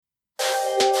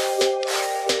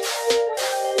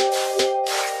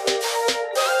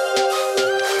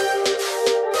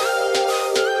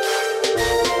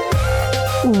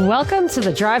Welcome to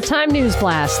the Drive Time News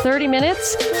Blast. 30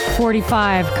 minutes,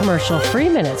 45 commercial-free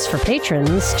minutes for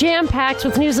patrons. Jam-packed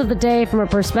with news of the day from a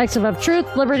perspective of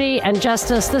truth, liberty, and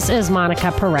justice. This is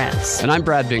Monica Perez. And I'm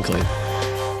Brad Binkley.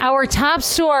 Our top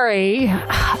story,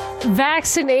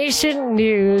 vaccination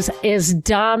news, is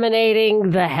dominating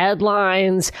the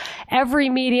headlines. Every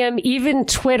medium, even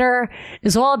Twitter,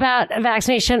 is all about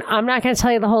vaccination. I'm not going to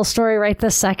tell you the whole story right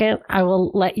this second. I will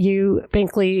let you,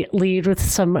 Binkley, lead with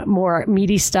some more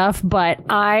meaty stuff. But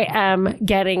I am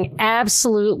getting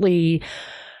absolutely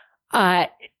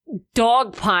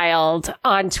dogpiled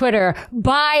on Twitter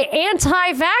by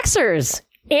anti-vaxxers.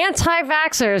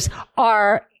 Anti-vaxxers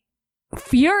are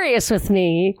furious with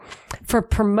me for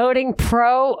promoting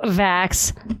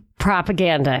pro-vax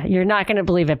propaganda. You're not going to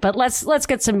believe it, but let's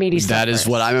get some meaty stuff. That is first.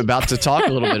 what I'm about to talk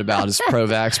a little bit about is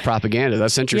pro-vax propaganda.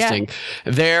 That's interesting.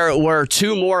 Yeah. There were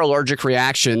 2 more allergic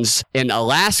reactions in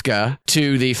Alaska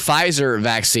to the Pfizer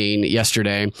vaccine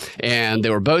yesterday, and they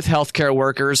were both healthcare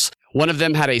workers. One of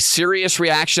them had a serious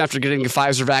reaction after getting the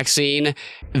Pfizer vaccine.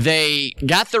 They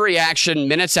got the reaction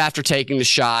minutes after taking the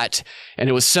shot, and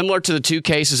it was similar to the 2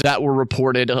 cases that were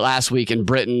reported last week in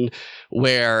Britain,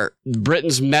 where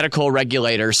Britain's medical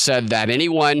regulator said that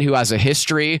anyone who has a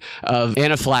history of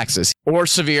anaphylaxis or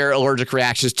severe allergic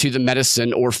reactions to the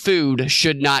medicine or food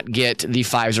should not get the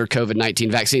Pfizer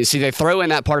COVID-19 vaccine. See, they throw in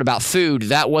that part about food.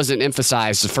 That wasn't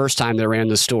emphasized the first time they ran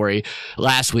the story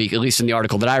last week, at least in the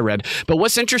article that I read. But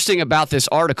what's interesting about this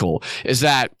article is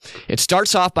that it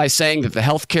starts off by saying that the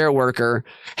healthcare worker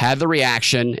had the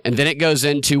reaction, and then it goes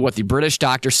into what the British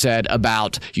doctor said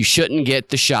about you shouldn't get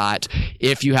the shot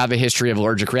if you have a history of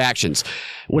allergic reactions.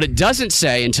 What it doesn't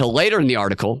say until later in the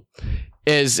article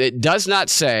is it does not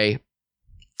say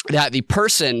that the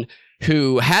person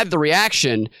who had the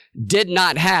reaction did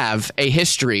not have a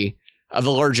history of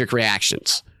allergic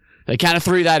reactions. They kind of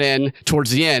threw that in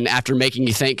towards the end after making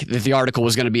you think that the article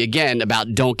was going to be again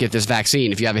about don't get this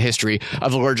vaccine if you have a history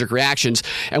of allergic reactions.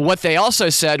 And what they also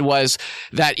said was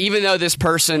that even though this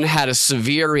person had a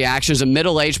severe reaction, as a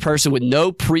middle-aged person with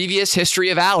no previous history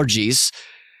of allergies,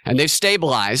 and they've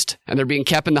stabilized, and they're being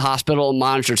kept in the hospital and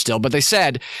monitored still. But they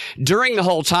said during the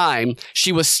whole time,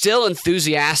 she was still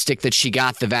enthusiastic that she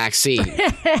got the vaccine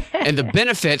and the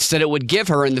benefits that it would give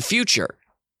her in the future.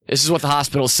 This is what the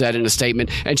hospital said in a statement.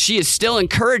 And she is still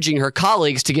encouraging her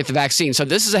colleagues to get the vaccine. So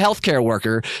this is a healthcare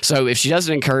worker. So if she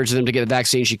doesn't encourage them to get the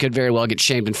vaccine, she could very well get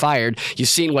shamed and fired. You've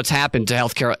seen what's happened to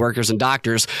healthcare workers and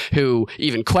doctors who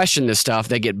even question this stuff.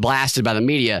 They get blasted by the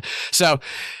media. So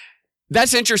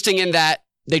that's interesting in that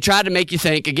they try to make you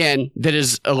think, again, that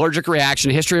is allergic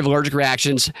reaction, a history of allergic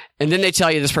reactions, and then they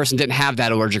tell you this person didn't have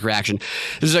that allergic reaction.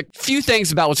 There's a few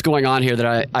things about what's going on here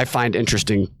that I find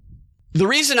interesting. The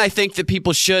reason I think that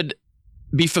people should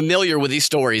be familiar with these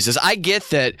stories is I get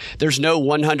that there's no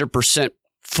 100%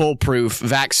 foolproof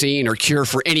vaccine or cure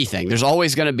for anything. There's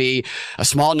always going to be a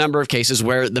small number of cases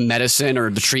where the medicine or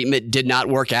the treatment did not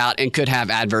work out and could have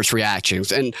adverse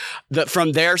reactions. And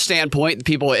from their standpoint, the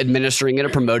people administering it or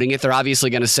promoting it, they're obviously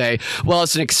going to say, well,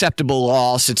 it's an acceptable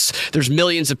loss. There's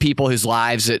millions of people whose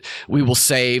lives that we will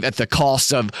save at the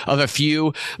cost of a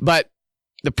few. But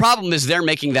the problem is they're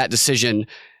making that decision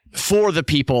for the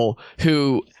people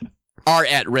who are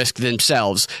at risk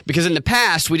themselves. Because in the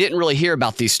past, we didn't really hear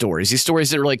about these stories. These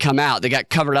stories didn't really come out. They got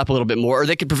covered up a little bit more, or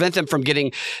they could prevent them from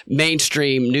getting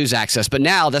mainstream news access. But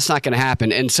now that's not going to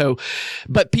happen. And so,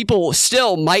 but people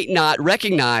still might not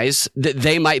recognize that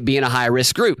they might be in a high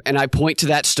risk group. And I point to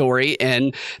that story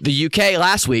in the UK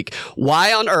last week.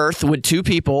 Why on earth would 2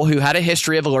 people who had a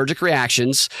history of allergic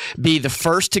reactions be the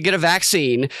first to get a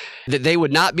vaccine that they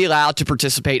would not be allowed to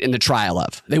participate in the trial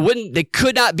of? They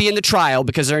could not be in the trial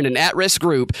because they're in an at-risk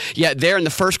group, yet they're in the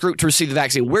first group to receive the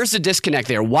vaccine. Where's the disconnect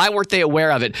there? Why weren't they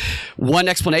aware of it? One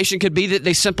explanation could be that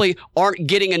they simply aren't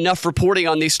getting enough reporting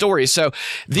on these stories. So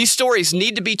these stories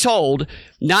need to be told,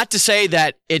 not to say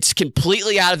that it's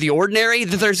completely out of the ordinary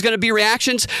that there's going to be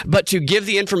reactions, but to give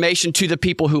the information to the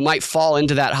people who might fall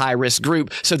into that high-risk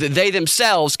group so that they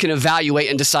themselves can evaluate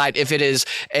and decide if it is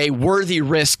a worthy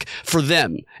risk for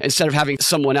them instead of having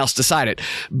someone else decide it.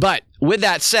 But with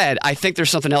that said, I think there's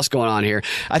something else going on here.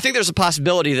 I think there's a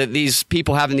possibility that these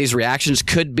people having these reactions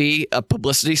could be a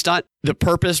publicity stunt. The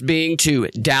purpose being to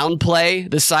downplay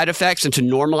the side effects and to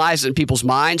normalize it in people's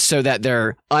minds so that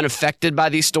they're unaffected by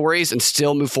these stories and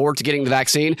still move forward to getting the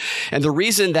vaccine. And the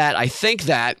reason that I think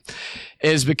that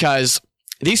is because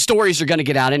these stories are going to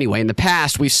get out anyway. In the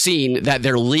past, we've seen that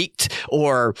they're leaked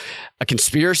or a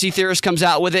conspiracy theorist comes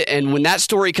out with it. And when that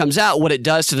story comes out, what it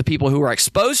does to the people who are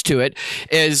exposed to it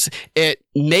is it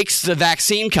makes the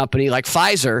vaccine company like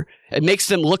Pfizer, it makes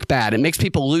them look bad. It makes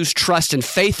people lose trust and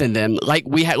faith in them like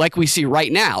we see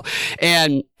right now.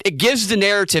 And it gives the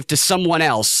narrative to someone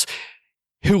else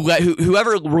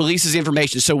whoever releases the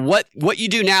information. So what you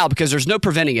do now, because there's no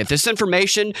preventing it, this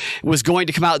information was going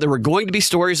to come out. There were going to be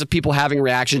stories of people having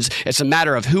reactions. It's a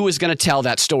matter of who is going to tell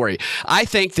that story. I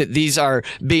think that these are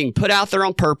being put out there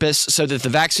on purpose so that the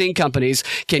vaccine companies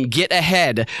can get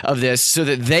ahead of this, so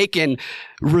that they can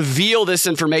reveal this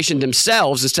information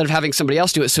themselves instead of having somebody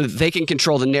else do it, so that they can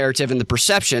control the narrative and the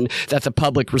perception that the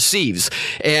public receives.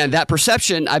 And that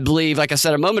perception, I believe, like I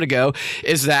said a moment ago,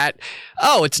 is that,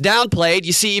 oh, it's downplayed.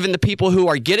 You see, even the people who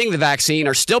are getting the vaccine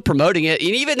are still promoting it. And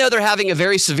even though they're having a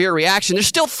very severe reaction, they're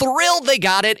still thrilled they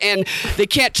got it, and they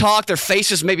can't talk. Their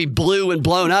faces may be blue and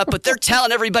blown up, but they're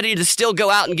telling everybody to still go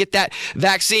out and get that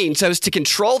vaccine. So it's to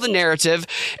control the narrative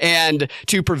and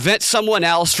to prevent someone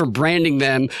else from branding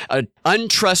them an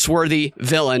untrustworthy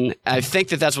villain. I think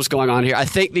that that's what's going on here. I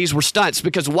think these were stunts,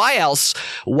 because why else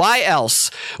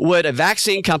would a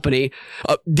vaccine company,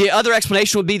 the other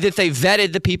explanation would be that they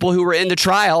vetted the people who were in the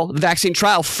vaccine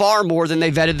trial, far more than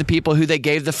they vetted the people who they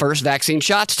gave the first vaccine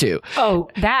shots to. Oh,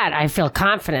 that I feel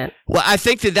confident. Well, I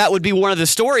think that would be one of the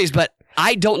stories, but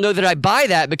I don't know that I buy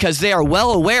that, because they are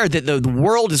well aware that the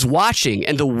world is watching,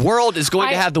 and the world is going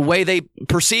to have the way they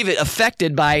perceive it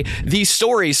affected by these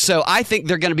stories. So I think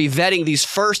they're going to be vetting these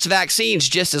first vaccines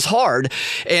just as hard.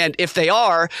 And if they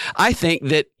are, I think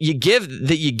that you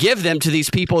give them to these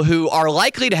people who are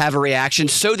likely to have a reaction,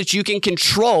 so that you can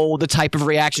control the type of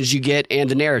reactions you get and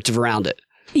the narrative around it.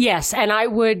 Yes, and I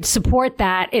would support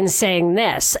that in saying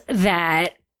this,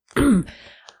 that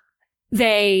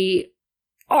they're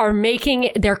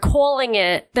calling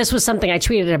it, this was something I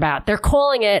tweeted about, they're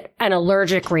calling it an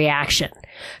allergic reaction.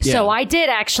 Yeah. So I did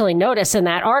actually notice in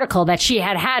that article that she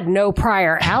had no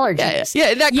prior allergies. Yeah,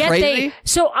 isn't that crazy?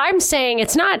 So I'm saying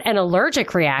it's not an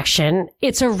allergic reaction,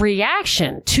 it's a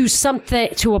reaction to something,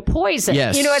 to a poison.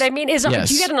 Yes. You know what I mean? Yes.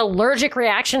 Do you get an allergic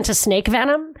reaction to snake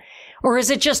venom? Or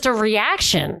is it just a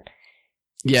reaction?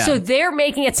 Yeah. So they're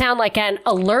making it sound like an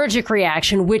allergic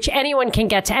reaction, which anyone can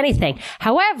get to anything.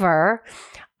 However,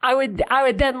 I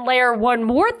would then layer one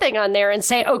more thing on there and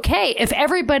say, okay, if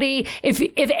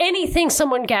anything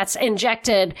someone gets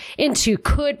injected into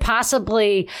could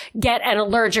possibly get an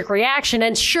allergic reaction,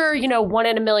 and sure, 1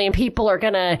 in a million people are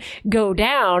going to go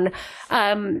down,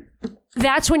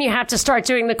 that's when you have to start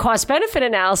doing the cost-benefit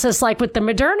analysis, like with the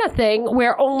Moderna thing,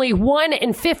 where only 1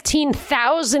 in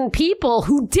 15,000 people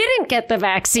who didn't get the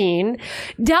vaccine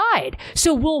died.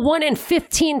 So will 1 in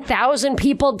 15,000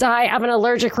 people die of an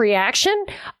allergic reaction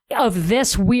of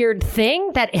this weird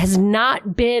thing that has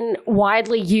not been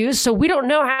widely used? So we don't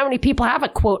know how many people have a,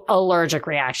 quote, allergic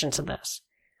reaction to this.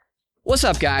 What's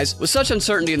up, guys? With such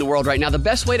uncertainty in the world right now, the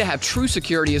best way to have true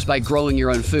security is by growing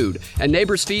your own food. At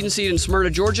Neighbors Feed and Seed in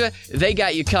Smyrna, Georgia, they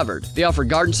got you covered. They offer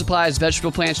garden supplies,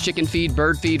 vegetable plants, chicken feed,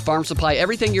 bird feed, farm supply,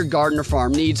 everything your garden or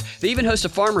farm needs. They even host a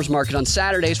farmer's market on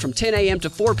Saturdays from 10 a.m. to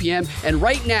 4 p.m. And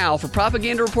right now, for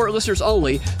Propaganda Report listeners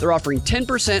only, they're offering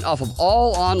 10% off of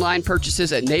all online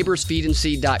purchases at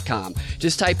neighborsfeedandseed.com.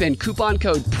 Just type in coupon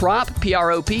code PROP,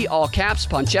 P-R-O-P, all caps,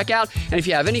 upon checkout. And if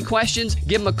you have any questions,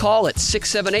 give them a call at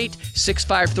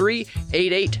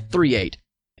 678-653-8838.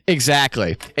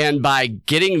 Exactly. And by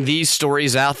getting these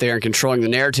stories out there and controlling the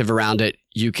narrative around it,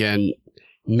 you can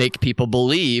make people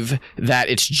believe that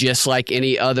it's just like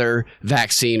any other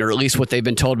vaccine, or at least what they've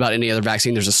been told about any other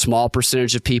vaccine. There's a small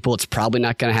percentage of people. It's probably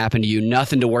not going to happen to you.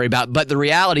 Nothing to worry about. But the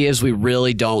reality is we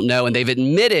really don't know. And they've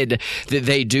admitted that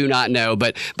they do not know.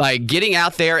 But by getting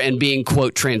out there and being,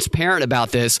 quote, transparent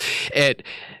about this, it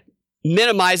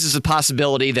minimizes the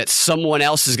possibility that someone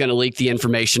else is going to leak the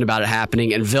information about it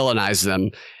happening and villainize them,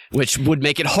 which would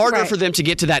make it harder for them to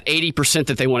get to that 80%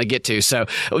 that they want to get to. So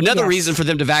another reason for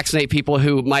them to vaccinate people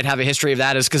who might have a history of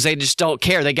that is because they just don't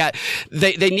care.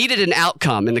 They needed an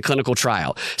outcome in the clinical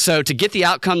trial. So to get the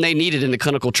outcome they needed in the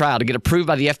clinical trial, to get approved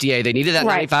by the FDA, they needed that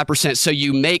 95%. So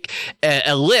you make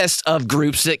a list of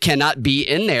groups that cannot be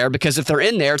in there, because if they're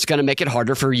in there, it's going to make it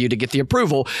harder for you to get the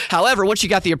approval. However, once you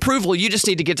got the approval, you just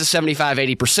need to get to 75,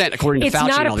 80%, according to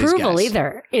Fauci and all these guys. It's not approval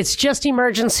either. It's just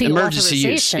emergency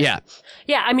authorization. Use. Yeah.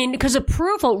 Yeah, I mean, because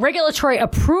regulatory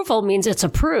approval means it's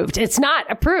approved. It's not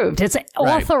approved. It's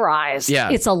authorized. Yeah.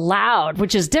 It's allowed,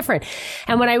 which is different.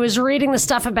 And when I was reading the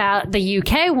stuff about the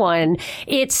UK one,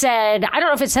 it said, I don't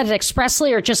know if it said it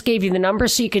expressly or just gave you the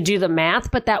numbers so you could do the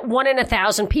math, but that 1 in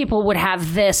 1,000 people would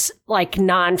have this like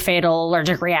non-fatal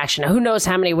allergic reaction. Who knows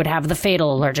how many would have the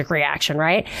fatal allergic reaction,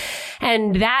 right?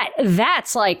 And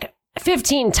that's like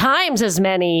 15 times as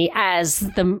many as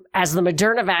the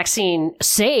Moderna vaccine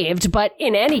saved. But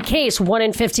in any case, 1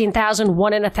 in 15,000,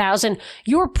 1 in 1,000,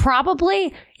 you're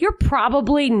probably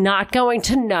not going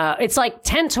to know. It's like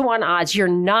 10 to 1 odds. You're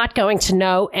not going to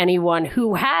know anyone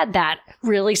who had that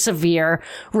really severe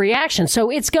reaction. So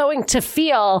it's going to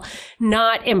feel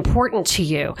not important to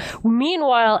you.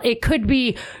 Meanwhile, it could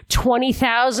be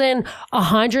 20,000,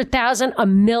 100,000,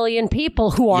 1 million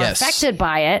people who are affected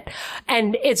by it.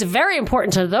 And it's very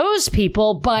important to those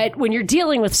people. But when you're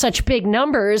dealing with such big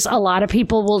numbers, a lot of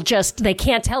people they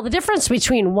can't tell the difference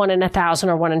between 1 in 1,000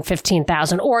 or 1 in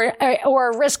 15,000 or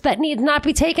a risk that need not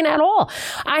be taken at all.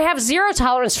 I have zero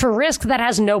tolerance for risk that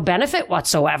has no benefit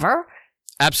whatsoever.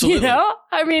 Absolutely. You know,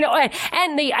 I mean,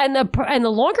 and the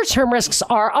longer term risks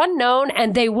are unknown,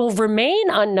 and they will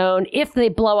remain unknown if they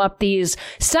blow up these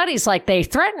studies like they're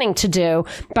threatening to do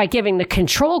by giving the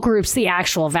control groups the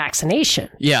actual vaccination.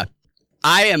 Yeah.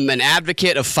 I am an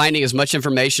advocate of finding as much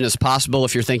information as possible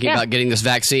if you're thinking about getting this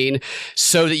vaccine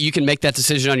so that you can make that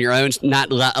decision on your own,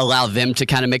 not allow them to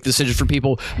kind of make the decision for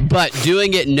people, but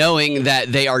doing it knowing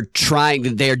that they are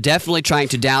definitely trying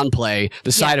to downplay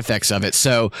the side effects of it.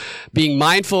 So being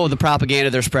mindful of the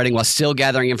propaganda they're spreading while still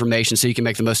gathering information so you can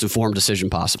make the most informed decision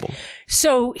possible.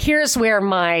 So here's where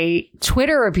my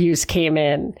Twitter abuse came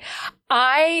in.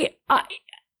 I'm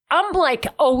like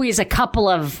always a couple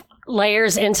of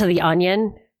layers into the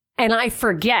onion, and I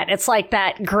forget. It's like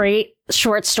that great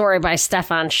short story by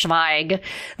Stefan Zweig,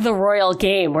 The Royal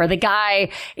Game, where the guy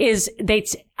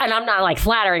and I'm not like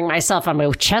flattering myself, I'm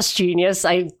a chess genius.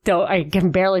 I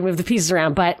can barely move the pieces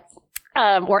around, but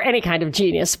or any kind of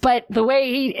genius. But the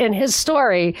way in his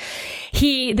story,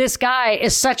 this guy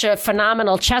is such a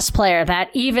phenomenal chess player that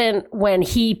even when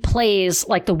he plays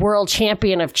like the world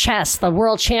champion of chess, the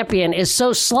world champion is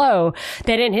so slow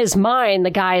that in his mind,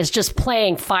 the guy is just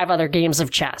playing 5 other games of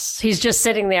chess. He's just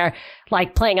sitting there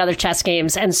like playing other chess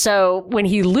games. And so when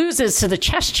he loses to the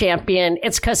chess champion,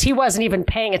 it's because he wasn't even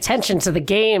paying attention to the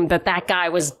game that guy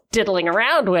was diddling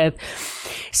around with.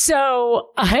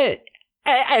 So,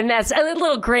 and that's a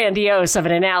little grandiose of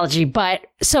an analogy, but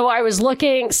so I was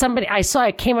looking,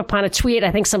 I came upon a tweet,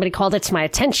 I think somebody called it to my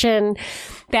attention,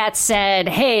 that said,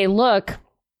 hey, look,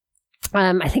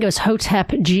 I think it was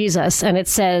Hotep Jesus, and it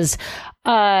says,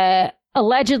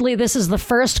 allegedly, this is the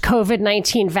first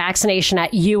COVID-19 vaccination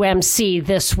at UMC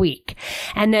this week.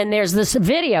 And then there's this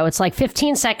video. It's like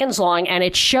 15 seconds long, and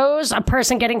it shows a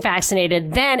person getting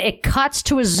vaccinated. Then it cuts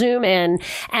to a zoom in,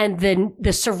 and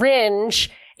the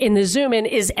syringe in the zoom in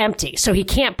is empty. So he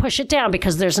can't push it down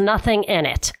because there's nothing in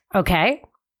it. Okay?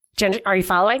 Are you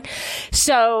following?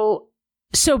 So,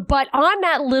 but on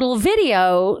that little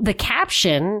video, the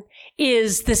caption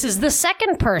is, this is the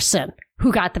second person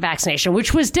who got the vaccination,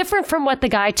 which was different from what the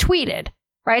guy tweeted.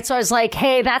 Right. So I was like,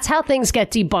 hey, that's how things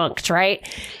get debunked, right?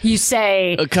 You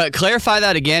say. Clarify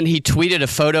that again. He tweeted a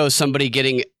photo of somebody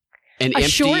getting a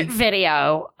short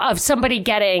video of somebody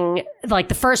getting, like,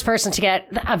 the first person to get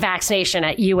a vaccination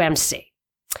at UMC.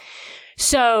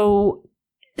 So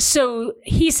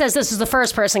he says this is the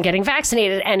first person getting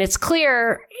vaccinated, and it's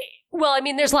clear. Well, I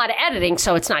mean, there's a lot of editing,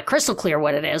 so it's not crystal clear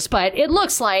what it is, but it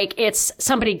looks like it's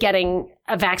somebody getting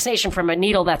a vaccination from a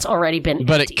needle that's already been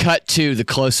But emptied. It cut to the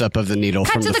close-up of the needle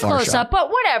from the far shot. Cut to the close-up, but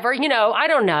whatever, I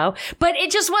don't know. But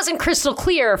it just wasn't crystal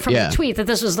clear from the tweet that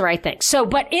this was the right thing. So,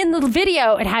 but in the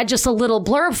video, it had just a little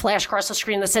blurb flash across the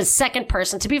screen that says second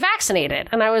person to be vaccinated.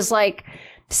 And I was like,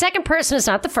 second person is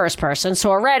not the first person. So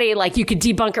already, like, you could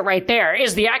debunk it right there.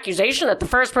 Is the accusation that the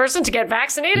first person to get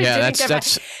vaccinated? Yeah,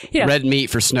 that's red meat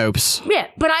for Snopes. Yeah,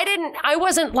 but I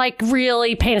wasn't like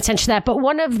really paying attention to that. But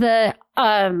one of the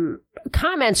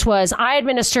comments was, I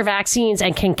administer vaccines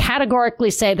and can categorically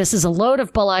say this is a load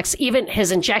of bullocks. Even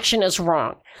his injection is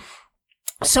wrong.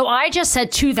 So I just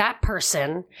said to that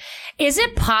person, is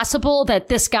it possible that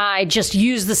this guy just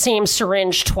used the same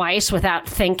syringe twice without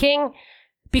thinking?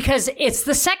 Because it's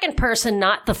the second person,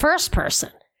 not the first person.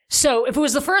 So if it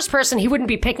was the first person, he wouldn't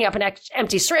be picking up an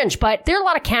empty syringe. But there are a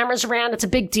lot of cameras around. It's a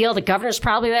big deal. The governor's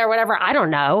probably there, whatever. I don't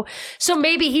know. So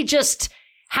maybe he just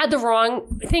had the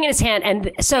wrong thing in his hand.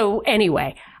 And so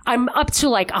anyway, I'm up to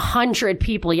like 100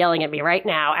 people yelling at me right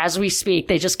now as we speak.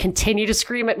 They just continue to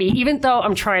scream at me, even though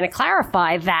I'm trying to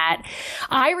clarify that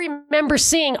I remember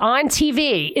seeing on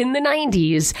TV in the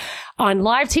 90s, on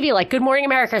live TV, like Good Morning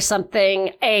America or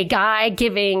something, a guy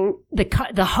giving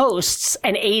the hosts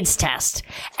an AIDS test.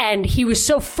 And he was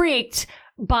so freaked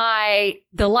by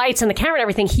the lights and the camera and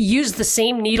everything, he used the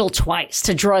same needle twice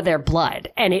to draw their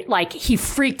blood. And he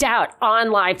freaked out on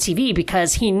live TV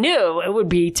because he knew it would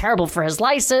be terrible for his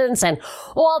license and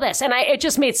all this. And it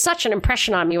just made such an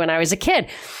impression on me when I was a kid.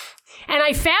 And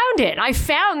I found it. I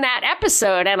found that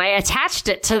episode and I attached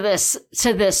it to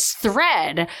this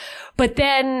thread. But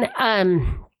then,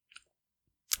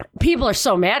 people are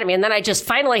so mad at me. And then I just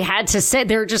finally had to say,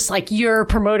 they're just like, you're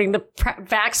promoting the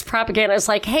vax propaganda. I was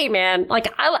like, hey, man,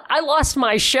 like I lost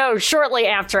my show shortly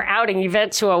after outing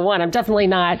Event 201. I'm definitely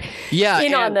not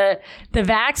on the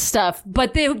vax stuff.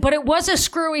 But it was a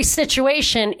screwy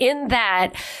situation in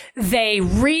that they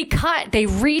retook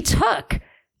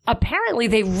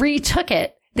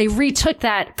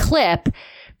that clip.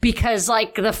 Because I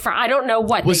don't know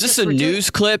what. Was this a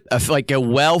news clip, like a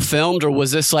well-filmed, or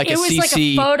was this like a CC like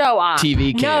a photo op.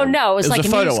 TV cam? No, it was like a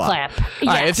news clip. All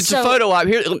right, if it's a photo op,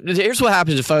 here's what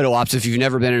happens to photo ops if you've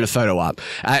never been in a photo op.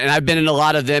 And I've been in a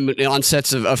lot of them on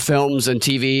sets of films and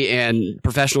TV and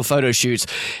professional photo shoots,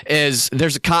 is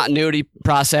there's a continuity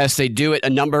process. They do it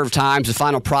a number of times. The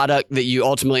final product that you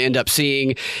ultimately end up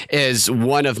seeing is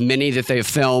one of many that they've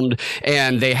filmed.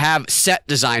 And they have set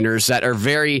designers that are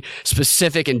very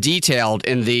specific and detailed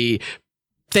in the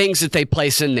things that they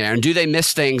place in there. And do they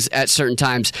miss things at certain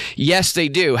times? Yes, they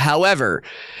do. However,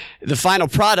 the final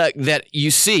product that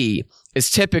you see is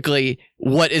typically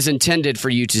what is intended for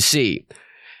you to see.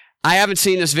 I haven't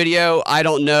seen this video. I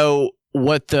don't know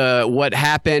what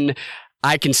happened.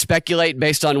 I can speculate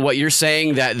based on what you're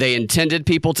saying that they intended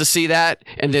people to see that,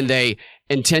 and then they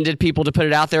intended people to put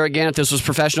it out there again. If this was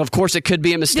professional, of course, it could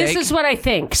be a mistake. This is what I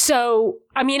think. So,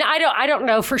 I mean, I don't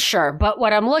know for sure, but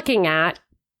what I'm looking at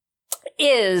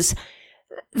is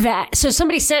that, so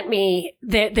somebody sent me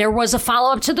that there was a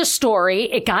follow-up to the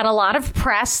story. It got a lot of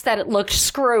press that it looked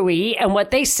screwy. And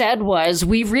what they said was,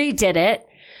 we redid it.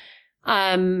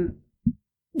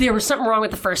 There was something wrong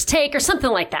with the first take or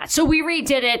something like that. So we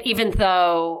redid it, even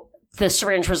though the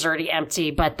syringe was already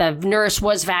empty, but the nurse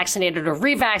was vaccinated or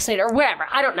revaccinated or whatever.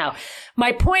 I don't know.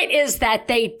 My point is that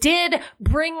they did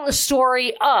bring the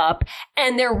story up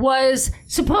and there was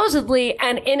supposedly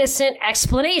an innocent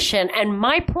explanation. And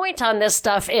my point on this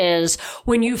stuff is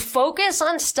when you focus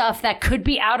on stuff that could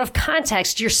be out of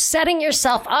context, you're setting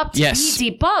yourself up to be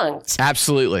debunked.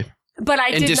 Absolutely. But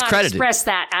I did not express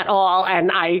that at all,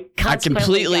 and I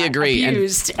completely agree.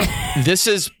 Abused. And this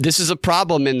is a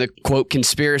problem in the quote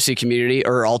conspiracy community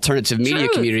or alternative media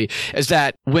community, is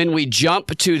that when we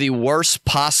jump to the worst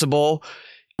possible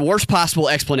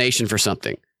explanation for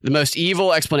something, the most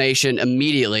evil explanation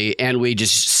immediately, and we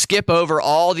just skip over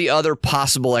all the other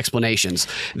possible explanations,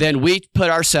 then we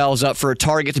put ourselves up for a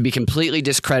target to be completely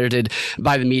discredited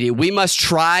by the media. We must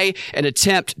try and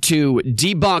attempt to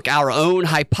debunk our own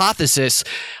hypothesis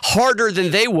harder than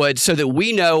they would so that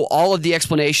we know all of the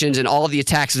explanations and all of the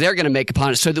attacks they're going to make upon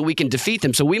us so that we can defeat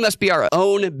them. So we must be our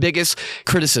own biggest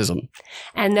criticism.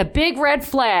 And the big red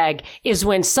flag is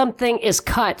when something is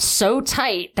cut so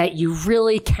tight that you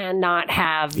really cannot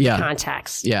have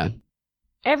context. Yeah.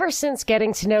 Ever since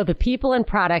getting to know the people and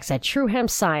products at True Hemp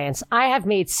Science, I have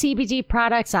made CBD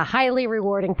products a highly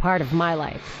rewarding part of my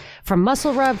life. From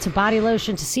muscle rub to body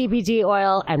lotion to CBD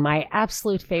oil and my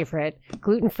absolute favorite,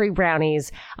 gluten-free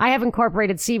brownies, I have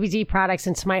incorporated CBD products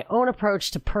into my own approach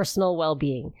to personal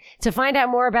well-being. To find out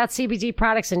more about CBD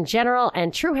products in general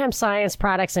and True Hemp Science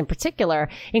products in particular,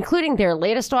 including their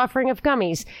latest offering of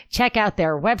gummies, check out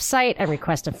their website and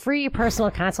request a free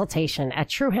personal consultation at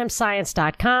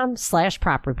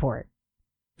truehempscience.com/PropReport.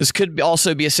 This could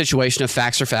also be a situation of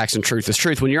facts are facts and truth is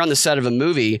truth. When you're on the set of a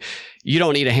movie, you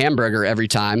don't eat a hamburger every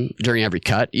time during every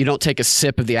cut. You don't take a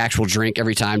sip of the actual drink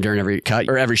every time during every cut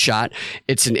or every shot.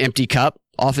 It's an empty cup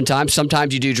oftentimes.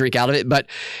 Sometimes you do drink out of it. But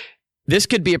this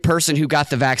could be a person who got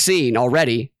the vaccine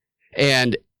already,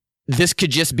 and this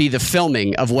could just be the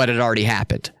filming of what had already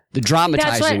happened. The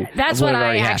dramatizing that's of what what had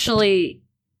already I happened. actually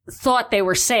thought they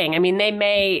were saying. I mean, they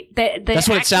may... That's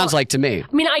what it sounds like to me.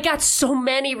 I mean, I got so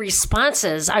many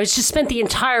responses. I was just spent the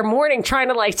entire morning trying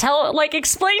to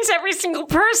explain to every single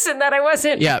person that I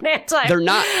wasn't anti... They're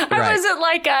not... I wasn't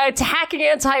attacking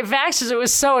anti-vaxxers. It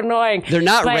was so annoying. They're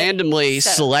not randomly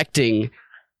selecting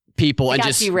people and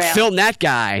just film that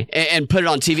guy and put it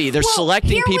on TV. They're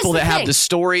selecting people that have the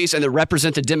stories and that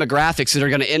represent the demographics that are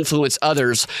going to influence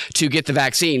others to get the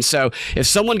vaccine. So if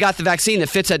someone got the vaccine that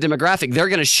fits that demographic, they're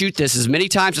going to shoot this as many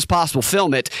times as possible,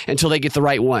 film it until they get the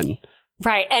right one.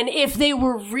 Right. And if they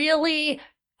were really,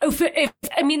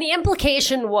 the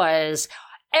implication was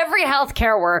every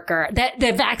healthcare worker, that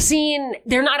the vaccine,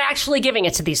 they're not actually giving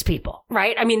it to these people,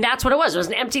 right? I mean, that's what it was. It was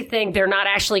an empty thing. They're not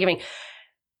actually giving.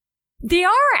 They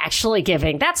are actually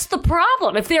giving. That's the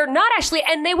problem. If they're not actually,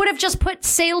 and they would have just put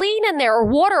saline in there or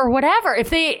water or whatever. If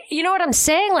they, you know what I'm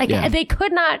saying? Like they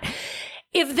could not,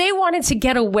 if they wanted to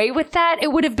get away with that,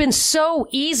 it would have been so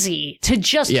easy to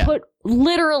just put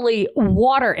literally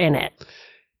water in it.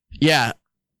 Yeah,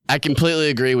 I completely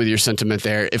agree with your sentiment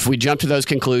there. If we jump to those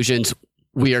conclusions,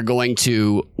 we are going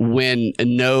to win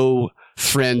no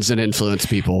friends and influence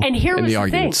people and here in was the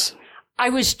arguments. Thing. I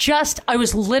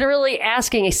was literally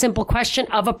asking a simple question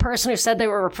of a person who said they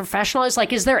were a professional. I was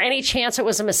like, is there any chance it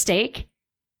was a mistake?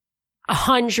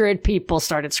 100 people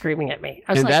started screaming at me.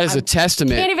 I was and that is a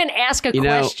testament. Can't even ask a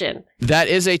question. That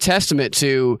is a testament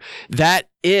to that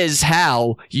is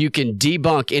how you can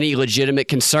debunk any legitimate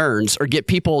concerns or get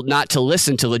people not to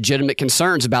listen to legitimate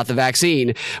concerns about the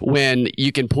vaccine when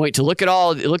you can point to look at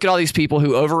all these people who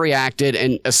overreacted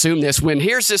and assume this when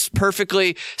here's this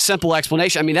perfectly simple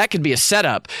explanation. I mean, that could be a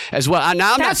setup as well.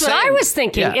 That's what I was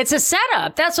thinking. Yeah. It's a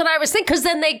setup. That's what I was thinking. Because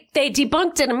then they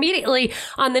debunked it immediately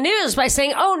on the news by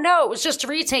saying, oh no, it was just a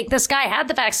retake. This guy had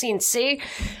the vaccine. See?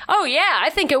 Oh yeah,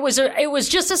 I think it was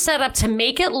just a setup to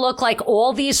make it look like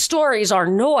all these stories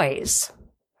are noise.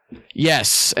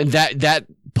 Yes, and that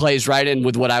plays right in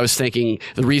with what I was thinking.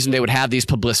 The reason they would have these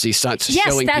publicity stunts,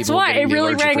 showing that's people why it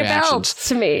really rang reactions. a bell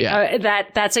to me. Yeah.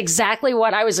 That's exactly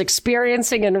what I was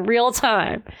experiencing in real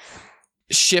time.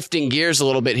 Shifting gears a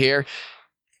little bit here.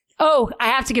 Oh, I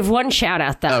have to give one shout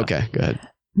out though. Okay, go ahead.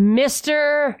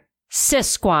 Mr.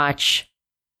 Sisquatch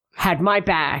had my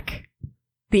back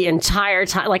the entire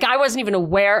time. Like I wasn't even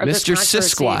aware of this controversy.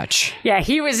 Mr. Sisquatch. Yeah,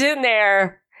 he was in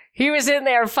there. He was in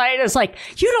there fighting. It's like,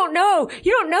 you don't know.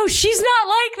 She's not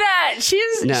like that.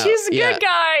 She's a good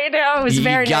guy. It was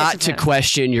very nice. You got to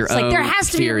question your own theories. There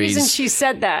has to be a reason she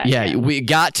said that. Yeah, we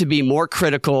got to be more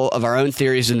critical of our own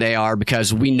theories than they are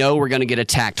because we know we're going to get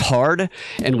attacked hard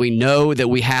and we know that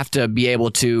we have to be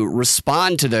able to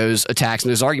respond to those attacks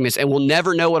and those arguments. And we'll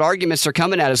never know what arguments they're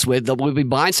coming at us with. We'll be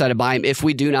blindsided by them if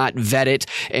we do not vet it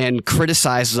and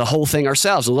criticize the whole thing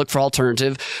ourselves and look for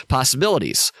alternative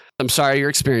possibilities. I'm sorry you're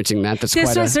experiencing that.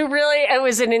 It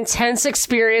was an intense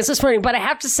experience this morning, but I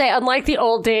have to say, unlike the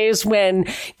old days when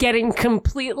getting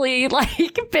completely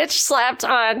bitch slapped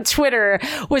on Twitter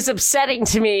was upsetting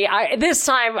to me, this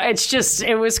time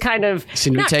it was kind of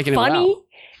not funny.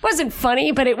 It wasn't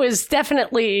funny, but it was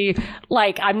definitely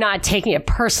like I'm not taking it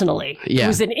personally. Yeah. It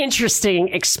was an interesting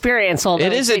experience. Although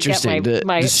it is interesting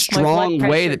the strong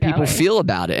way that people feel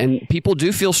about it, and people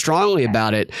do feel strongly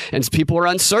about it, and people are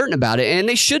uncertain about it, and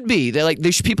they should be.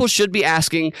 People should be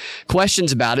asking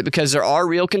questions about it because there are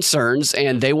real concerns,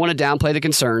 and they want to downplay the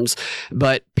concerns.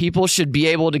 But people should be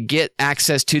able to get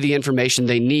access to the information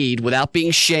they need without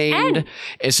being shamed,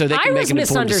 and so they can make an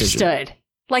informed decision.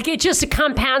 Like it just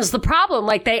compounds the problem.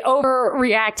 Like they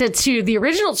overreacted to the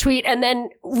original tweet and then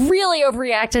really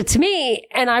overreacted to me.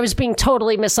 And I was being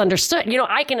totally misunderstood.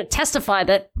 I can testify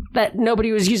that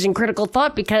nobody was using critical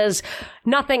thought because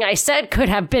nothing I said could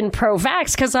have been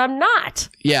pro-vax because I'm not.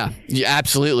 Yeah,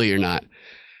 absolutely you're not.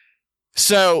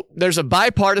 So there's a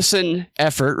bipartisan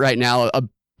effort right now, a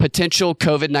potential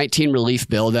COVID-19 relief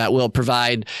bill that will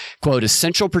provide, quote,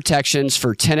 essential protections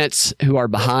for tenants who are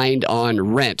behind on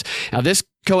rent. Now, this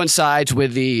coincides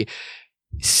with the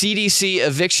CDC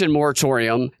eviction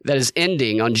moratorium that is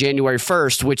ending on January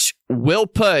 1st, which will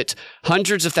put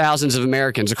hundreds of thousands of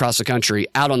Americans across the country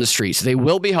out on the streets. They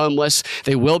will be homeless.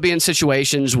 They will be in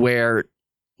situations where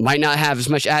might not have as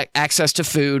much access to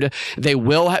food. They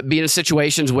will be in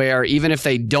situations where even if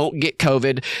they don't get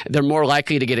COVID, they're more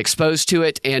likely to get exposed to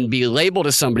it and be labeled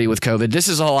as somebody with COVID. This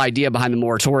is the whole idea behind the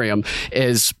moratorium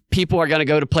is people are going to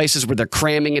go to places where they're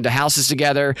cramming into houses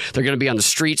together. They're going to be on the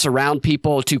streets around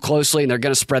people too closely, and they're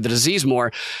going to spread the disease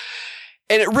more.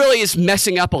 And it really is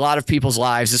messing up a lot of people's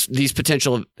lives, these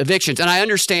potential evictions. And I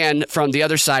understand from the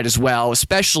other side as well,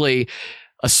 especially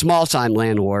a small-time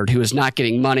landlord who is not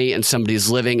getting money and somebody's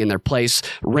living in their place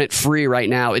rent-free right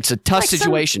now. It's a tough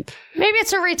situation. Maybe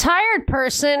it's a retired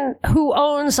person who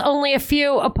owns only a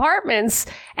few apartments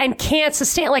and can't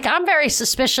sustain. Like, I'm very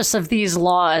suspicious of these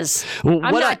laws. I'm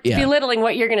not belittling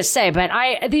what you're going to say, but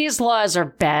these laws are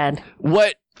bad.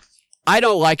 What I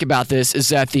don't like about this is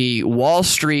that the Wall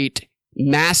Street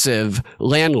massive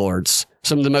landlords,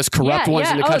 some of the most corrupt ones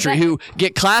in the country, who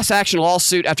get class action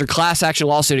lawsuit after class action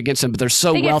lawsuit against them, but they're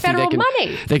so wealthy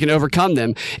they can overcome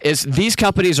them, is these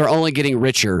companies are only getting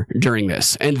richer during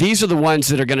this. And these are the ones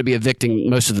that are going to be evicting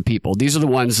most of the people. These are the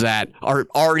ones that are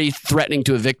already threatening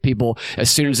to evict people as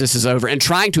soon as this is over and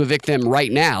trying to evict them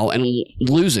right now and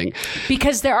losing.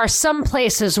 Because there are some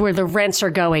places where the rents are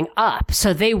going up.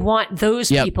 So they want those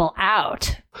people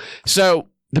out. So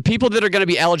the people that are going to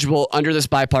be eligible under this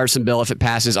bipartisan bill, if it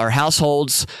passes, are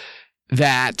households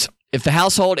that, if the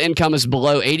household income is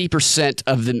below 80%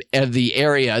 of the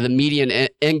area, the median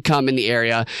income in the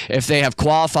area, if they have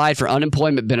qualified for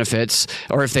unemployment benefits,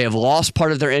 or if they have lost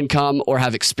part of their income or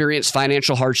have experienced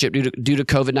financial hardship due to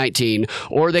COVID-19,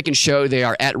 or they can show they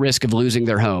are at risk of losing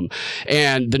their home.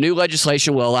 And the new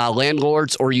legislation will allow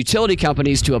landlords or utility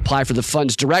companies to apply for the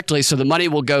funds directly, so the money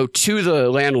will go to the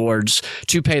landlords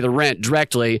to pay the rent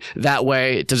directly. That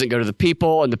way it doesn't go to the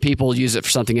people, and the people use it for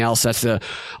something else. That's the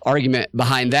argument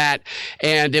behind that.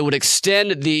 And it would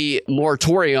extend the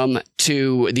moratorium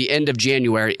to the end of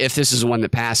January if this is the one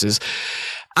that passes.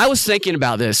 I was thinking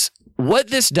about this. What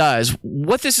this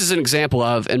is an example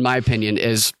of, in my opinion,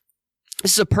 is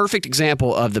this is a perfect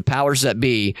example of the powers that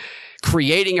be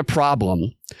creating a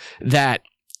problem that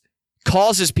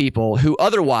causes people who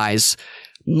otherwise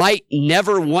might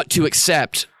never want to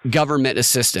accept government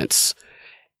assistance,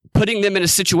 putting them in a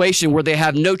situation where they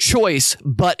have no choice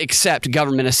but accept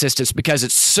government assistance because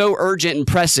it's so urgent and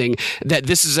pressing that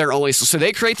this is their only. So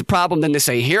they create the problem. Then they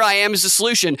say, here I am as the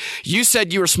solution. You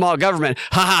said you were small government.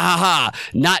 Ha ha ha ha.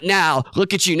 Not now.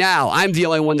 Look at you now. I'm the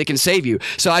only one that can save you.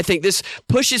 So I think this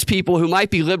pushes people who might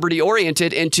be liberty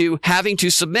oriented into having to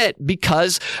submit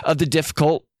because of the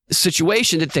difficult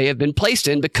situation that they have been placed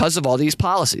in because of all these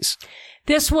policies.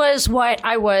 This was what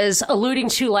I was alluding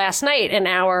to last night in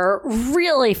our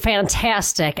really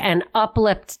fantastic and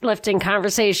uplifting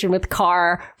conversation with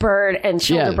Carr, Bird, and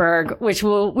Schilderberg, which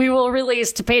we will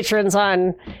release to patrons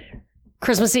on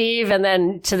Christmas Eve and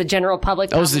then to the general public.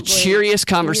 That was the cheeriest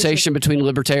conversation between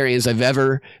libertarians I've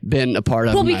ever been a part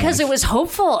of. Well, because it was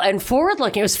hopeful and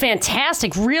forward-looking. It was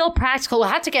fantastic, real practical. We'll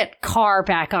have to get Carr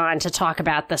back on to talk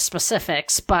about the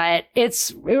specifics, but it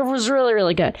was really,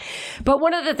 really good. But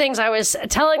one of the things I was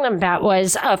telling them about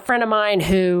was a friend of mine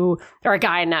or a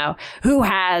guy I know, who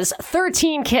has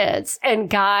 13 kids and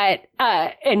got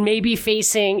and maybe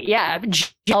facing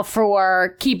jail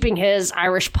for keeping his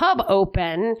Irish pub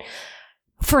open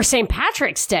for St.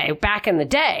 Patrick's Day back in the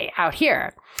day out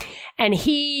here. And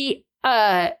he,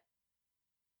 and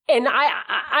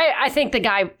I think the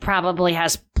guy probably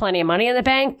has plenty of money in the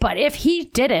bank, but if he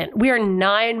didn't, we are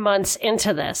 9 months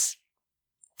into this.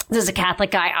 This is a Catholic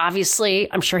guy, obviously.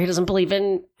 I'm sure he doesn't believe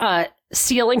in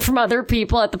stealing from other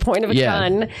people at the point of a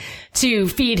gun to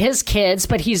feed his kids,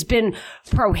 but he's been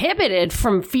prohibited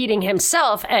from feeding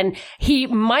himself, and he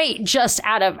might just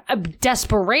out of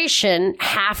desperation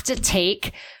have to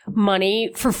take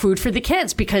money for food for the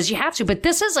kids because you have to. But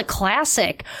this is a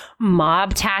classic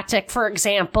mob tactic, for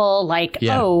example, like,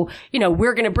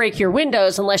 we're going to break your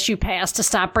windows unless you pay us to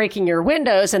stop breaking your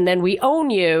windows, and then we own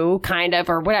you, kind of,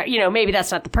 or whatever. Maybe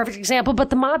that's not the perfect example, but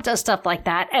the mob does stuff like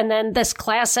that. And then this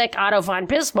classic Otto von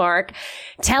Bismarck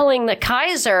telling the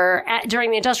Kaiser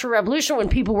during the Industrial Revolution, when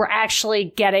people were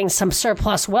actually getting some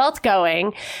surplus wealth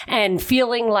going and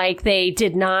feeling like they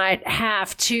did not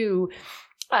have to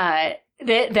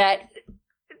that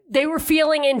they were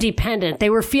feeling independent.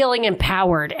 They were feeling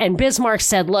empowered. And Bismarck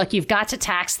said, look, you've got to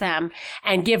tax them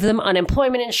and give them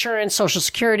unemployment insurance, Social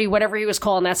Security, whatever he was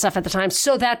calling that stuff at the time,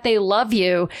 so that they love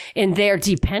you in their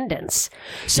dependence.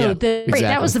 So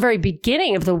that was the very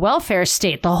beginning of the welfare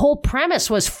state. The whole premise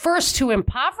was first to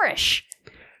impoverish,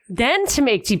 then to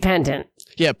make dependent.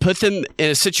 Yeah, put them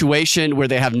in a situation where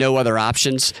they have no other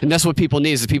options. And that's what people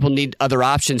need, is that people need other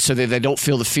options so that they don't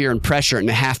feel the fear and pressure and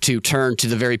have to turn to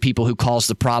the very people who caused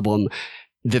the problem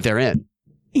that they're in.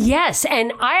 Yes.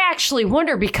 And I actually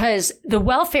wonder, because the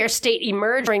welfare state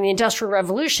emerged during the Industrial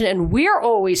Revolution, and we're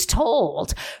always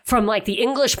told from like the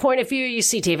English point of view, you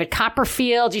see David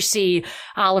Copperfield, you see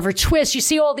Oliver Twist, you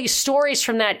see all these stories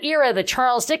from that era, the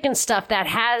Charles Dickens stuff that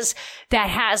has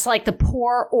like the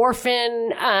poor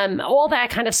orphan, all that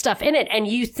kind of stuff in it. And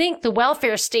you think the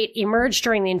welfare state emerged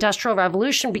during the Industrial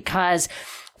Revolution because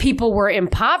people were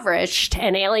impoverished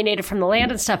and alienated from the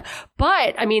land and stuff.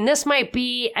 But I mean, this might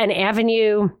be an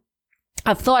avenue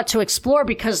of thought to explore,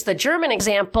 because the German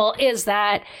example is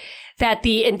that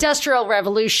the Industrial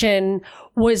Revolution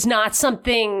was not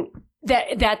something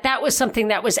that was something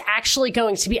that was actually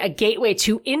going to be a gateway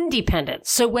to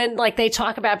independence. So when like they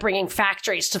talk about bringing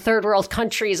factories to third world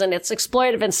countries and it's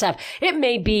exploitive and stuff, it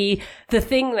may be the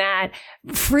thing that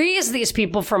frees these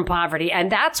people from poverty.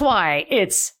 And that's why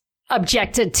it's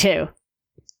objected to.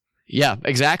 Yeah,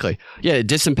 exactly. Yeah, it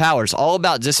disempowers. All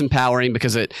about disempowering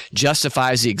because it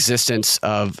justifies the existence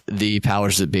of the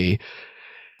powers that be.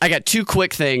 I got 2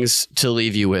 quick things to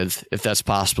leave you with, if that's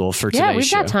possible, for today's show. Yeah,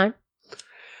 we've got time.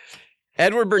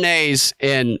 Edward Bernays,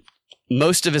 in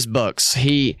most of his books,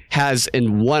 he has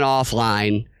in one-off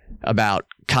line about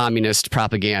communist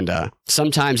propaganda.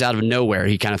 Sometimes out of nowhere,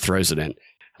 he kind of throws it in.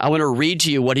 I want to read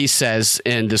to you what he says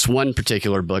in this one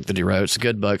particular book that he wrote. It's a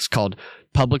good book. It's called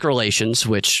Public Relations,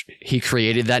 which he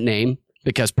created that name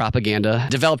because propaganda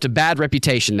developed a bad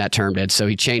reputation, that term did, so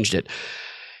he changed it.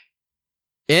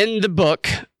 In the book,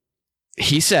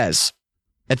 he says,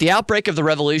 at the outbreak of the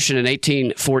revolution in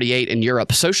 1848 in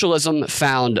Europe, socialism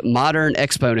found modern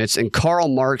exponents in Karl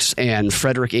Marx and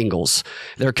Friedrich Engels.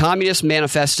 Their Communist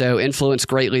Manifesto influenced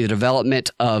greatly the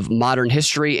development of modern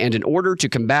history, and in order to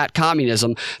combat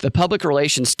communism, the public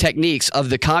relations techniques of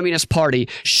the Communist Party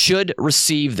should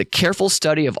receive the careful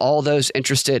study of all those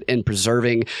interested in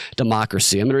preserving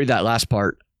democracy. I'm going to read that last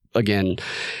part again.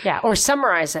 Yeah, or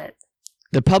summarize it.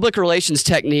 The public relations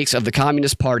techniques of the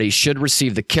Communist Party should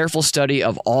receive the careful study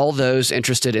of all those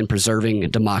interested in preserving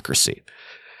democracy.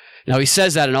 Now, he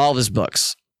says that in all of his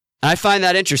books. I find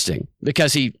that interesting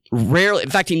because he rarely, in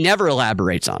fact, he never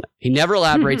elaborates on it. He never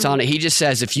elaborates on it. He just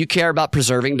says, if you care about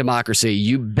preserving democracy,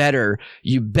 you better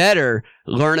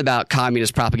learn about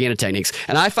communist propaganda techniques.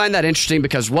 And I find that interesting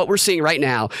because what we're seeing right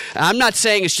now, I'm not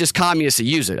saying it's just communists that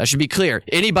use it. I should be clear.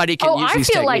 Anybody can use these techniques.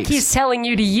 I feel like he's telling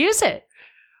you to use it.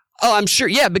 Oh, I'm sure.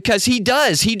 Yeah, because he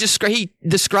does. He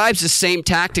describes the same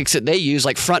tactics that they use,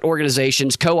 like front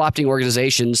organizations, co-opting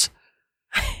organizations.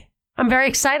 I'm very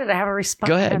excited. I have a response.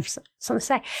 Go ahead. I have something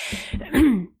to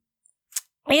say.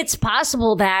 It's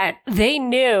possible that they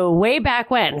knew way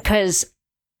back when, because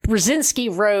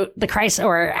Brzezinski wrote The Crisis,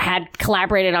 or had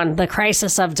collaborated on The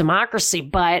Crisis of Democracy,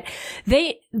 but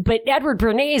Edward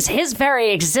Bernays, his very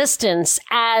existence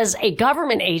as a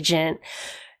government agent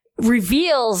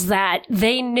reveals that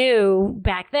they knew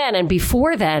back then and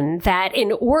before then that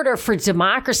in order for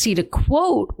democracy to,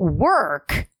 quote,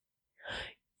 work,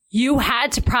 you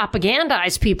had to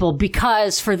propagandize people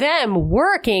because for them,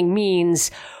 working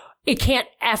means it can't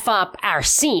F up our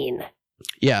scene.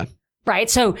 Yeah. Right?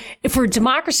 So for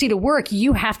democracy to work,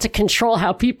 you have to control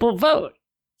how people vote.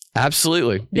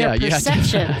 Absolutely. Their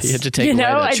perceptions. You have to take away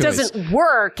that choice. It doesn't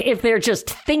work if they're just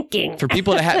thinking. For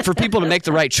people to make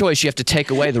the right choice, you have to take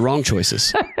away the wrong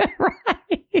choices.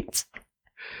 Right.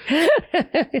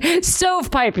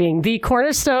 Stovepiping, the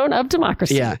cornerstone of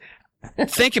democracy. Yeah.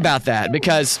 Think about that,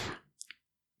 because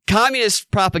communist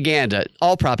propaganda,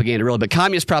 all propaganda really, but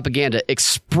communist propaganda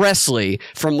expressly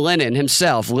from Lenin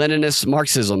himself, Leninist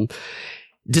Marxism,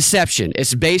 deception.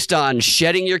 It's based on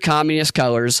shedding your communist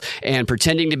colors and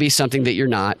pretending to be something that you're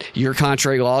not. You're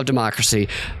contrary to law of democracy.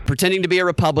 Pretending to be a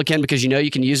Republican because you know you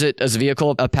can use it as a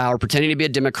vehicle of power. Pretending to be a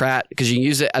Democrat because you can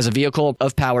use it as a vehicle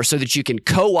of power so that you can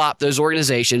co-opt those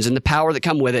organizations and the power that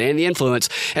come with it and the influence.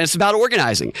 And it's about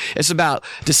organizing. It's about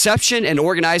deception and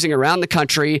organizing around the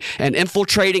country and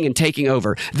infiltrating and taking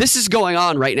over. This is going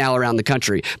on right now around the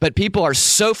country, but people are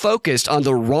so focused on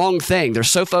the wrong thing. They're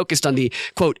so focused on the,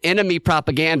 quote, enemy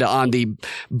propaganda, on the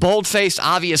bold-faced,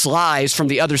 obvious lies from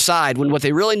the other side, when what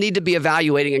they really need to be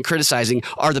evaluating and criticizing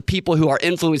are the people who are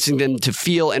influencing them to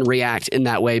feel and react in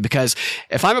that way. Because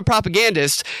if I'm a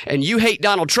propagandist and you hate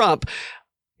Donald Trump,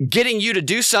 getting you to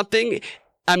do something,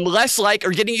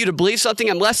 getting you to believe something,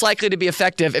 I'm less likely to be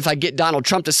effective if I get Donald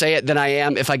Trump to say it than I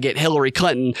am if I get Hillary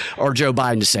Clinton or Joe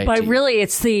Biden to say it. But really,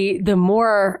 it's the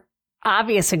more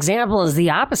obvious example is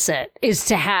the opposite, is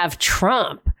to have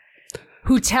Trump,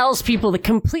 who tells people the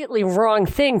completely wrong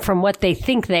thing from what they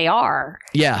think they are.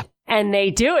 Yeah. And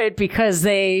they do it because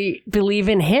they believe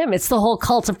in him. It's the whole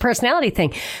cult of personality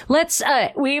thing.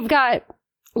 We've got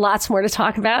lots more to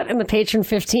talk about in the Patron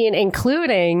 15,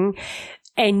 including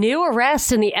a new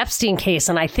arrest in the Epstein case.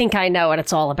 And I think I know what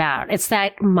it's all about. It's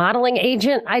that modeling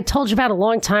agent I told you about a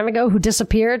long time ago who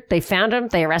disappeared. They found him,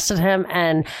 they arrested him,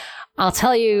 and I'll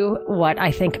tell you what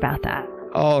I think about that.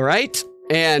 All right.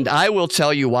 And I will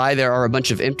tell you why there are a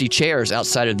bunch of empty chairs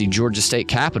outside of the Georgia State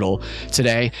Capitol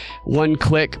today. One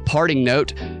quick parting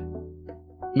note.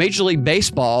 Major League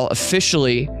Baseball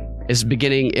officially is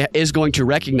going to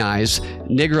recognize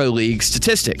Negro League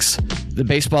statistics. The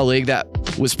baseball league that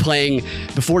was playing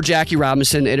before Jackie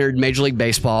Robinson entered Major League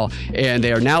Baseball, and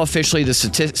they are now officially, the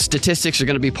statistics are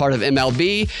going to be part of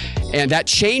MLB, and that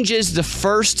changes the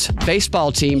first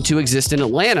baseball team to exist in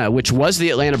Atlanta, which was the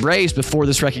Atlanta Braves before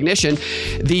this recognition.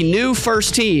 The new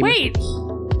first team... Wait,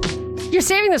 you're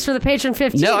saving this for the Patron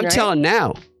 15, No, I'm right? telling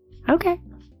now. Okay.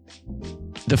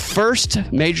 The first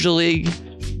Major League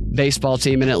Baseball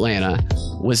team in Atlanta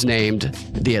was named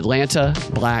the Atlanta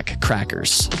Black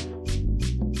Crackers.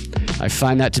 I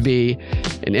find that to be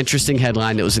an interesting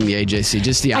headline that was in the AJC.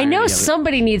 Just the I irony know of it.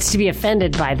 somebody needs to be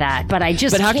offended by that, but I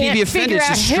just But how can't can you be offended? figure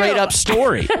out It's a straight who. up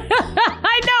story.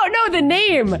 I don't know the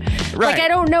name. Right. Like, I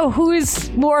don't know who's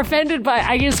more offended by.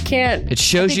 I just can't. It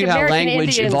shows you how American language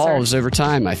Indians evolves over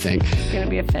time, I think. Going to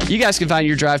be offended. You guys can find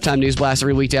your Drive Time News Blast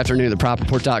every weekday afternoon at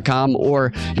thepropreport.com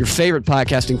or your favorite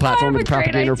podcasting platform with the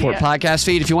Propaganda Report podcast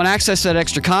feed. If you want to access that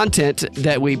extra content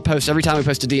that we post every time we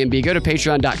post a DNB, go to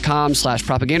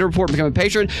patreon.com/propaganda report and become a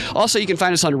patron. Also, you can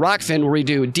find us on Rockfin, where we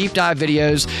do deep dive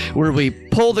videos where we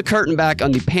pull the curtain back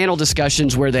on the panel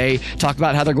discussions where they talk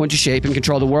about how they're going to shape and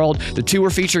control the world. The two we're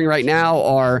featuring right now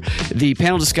are the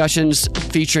panel discussions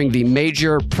featuring the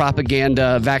major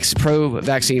propaganda,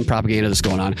 pro-vaccine propaganda that's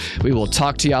going on. We will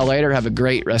talk to y'all later. Have a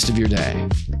great rest of your day.